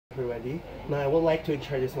Everybody. Now I would like to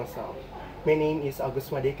introduce myself. My name is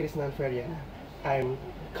Augustmade Krisnan Feriana. I'm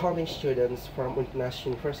accounting student from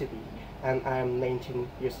International University and I'm 19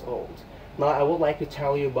 years old. Now I would like to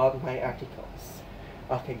tell you about my articles.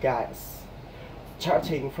 Okay guys,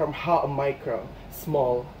 starting from how a micro,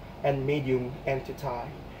 small and medium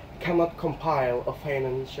entity cannot compile a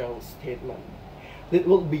financial statement. It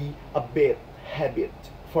will be a bad habit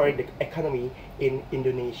for the economy in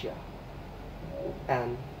Indonesia.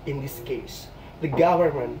 And in this case, the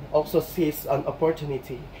government also sees an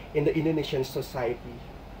opportunity in the Indonesian society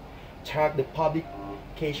to track the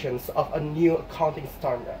publications of a new accounting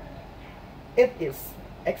standard. It is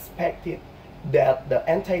expected that the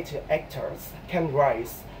entitled actors can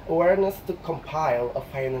raise awareness to compile a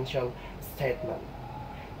financial statement.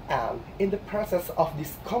 And in the process of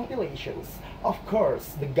these compilations, of course,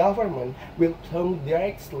 the government will plunge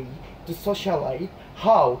directly to socialize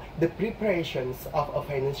how the preparations of a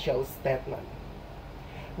financial statement.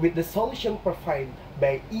 With the solution provided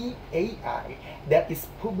by EAI that is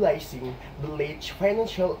publishing the latest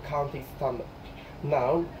financial accounting standard,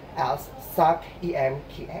 known as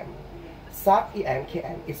SAC-EMKM.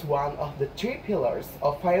 SAC-EMKM is one of the three pillars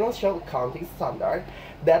of financial accounting standard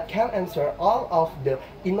that can answer all of the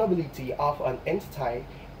inability of an entity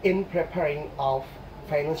in preparing of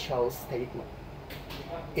financial statement.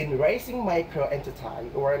 In raising micro-entity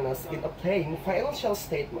awareness in applying financial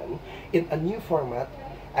statement in a new format,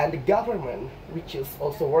 and the government, which is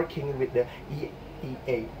also working with the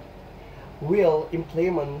EEA, will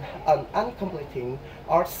implement an uncompleting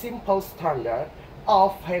or simple standard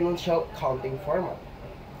of financial accounting format.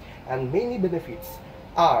 And many benefits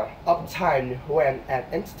are obtained when an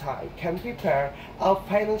entity can prepare a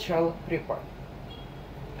financial report.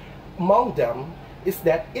 Among them is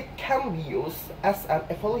that it can be used as an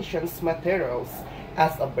evaluation materials,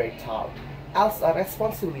 as a breakdown, as a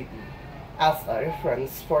responsibility, as a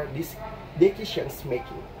reference for this decisions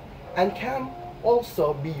making, and can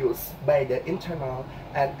also be used by the internal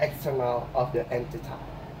and external of the entity.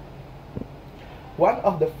 One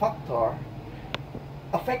of the factors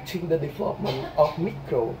affecting the development of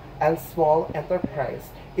micro and small enterprise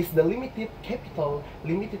is the limited capital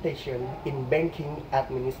limitation in banking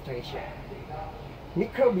administration.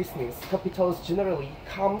 Micro business capital generally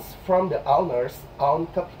comes from the owner's own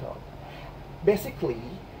capital. Basically,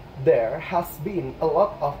 there has been a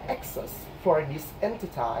lot of access for this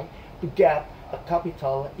entity to get a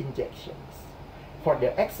capital injections. For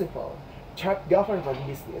the example, third government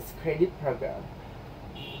business credit program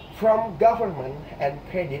from government and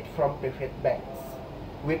credit from private banks.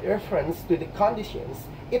 With reference to the conditions,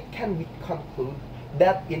 it can be concluded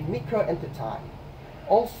that in micro entity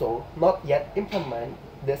also not yet implement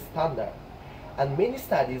the standard, and many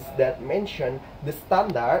studies that mention the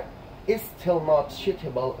standard is still not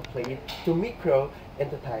suitable applied to micro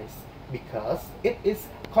entities because it is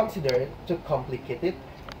considered too complicated,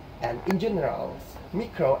 and in general,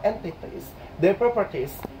 micro entities, their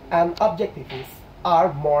properties and objectives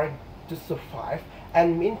are more to survive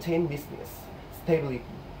and maintain business stability,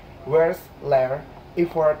 whereas larger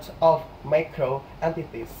effort of micro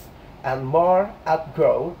entities and more at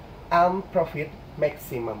growth and profit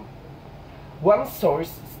maximum. One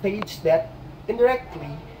source states that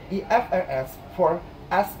indirectly IFRS for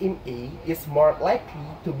SME is more likely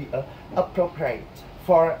to be appropriate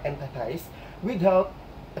for entities without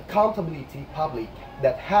accountability public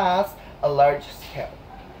that has a large scale,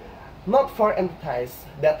 not for entities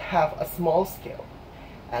that have a small scale,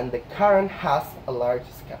 and the current has a large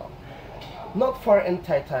scale, not for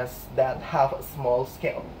entities that have a small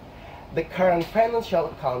scale. The current financial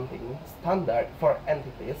accounting standard for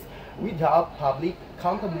entities without public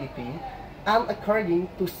accountability and according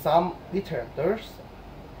to some literatures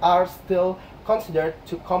are still considered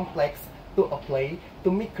too complex to apply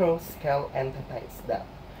to micro-scale entities. That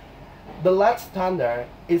the last standard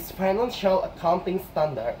is Financial Accounting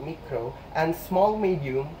Standard Micro and Small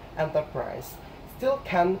Medium Enterprise still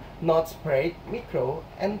cannot separate micro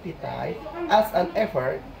entity as an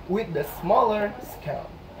effort with the smaller scale.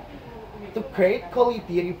 To create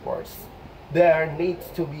quality reports, there needs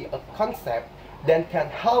to be a concept that can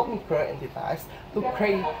help micro entities to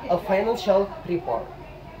create a financial report.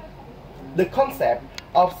 The concept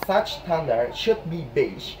of such standard should be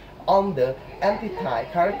based on the entity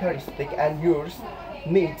characteristic and use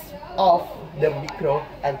needs of the micro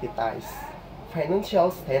entities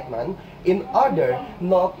financial statement in order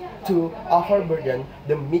not to overburden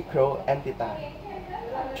the micro entity.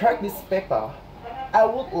 Through this paper, I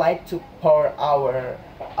would like to pour our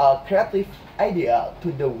creative idea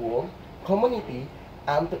to the whole community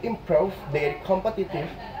and to improve their competitive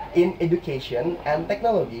in education and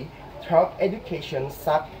technology, throughout education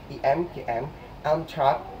SAC EMKM, and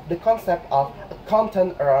throughout the concept of a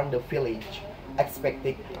content around the village,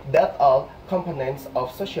 expecting that all components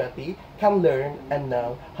of society can learn and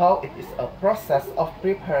know how it is a process of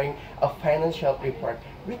preparing a financial report,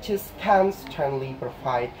 which can certainly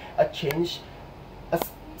provide a change,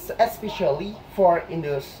 especially for in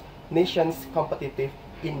those nations competitive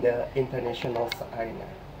in the international arena.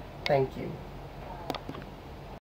 Thank you.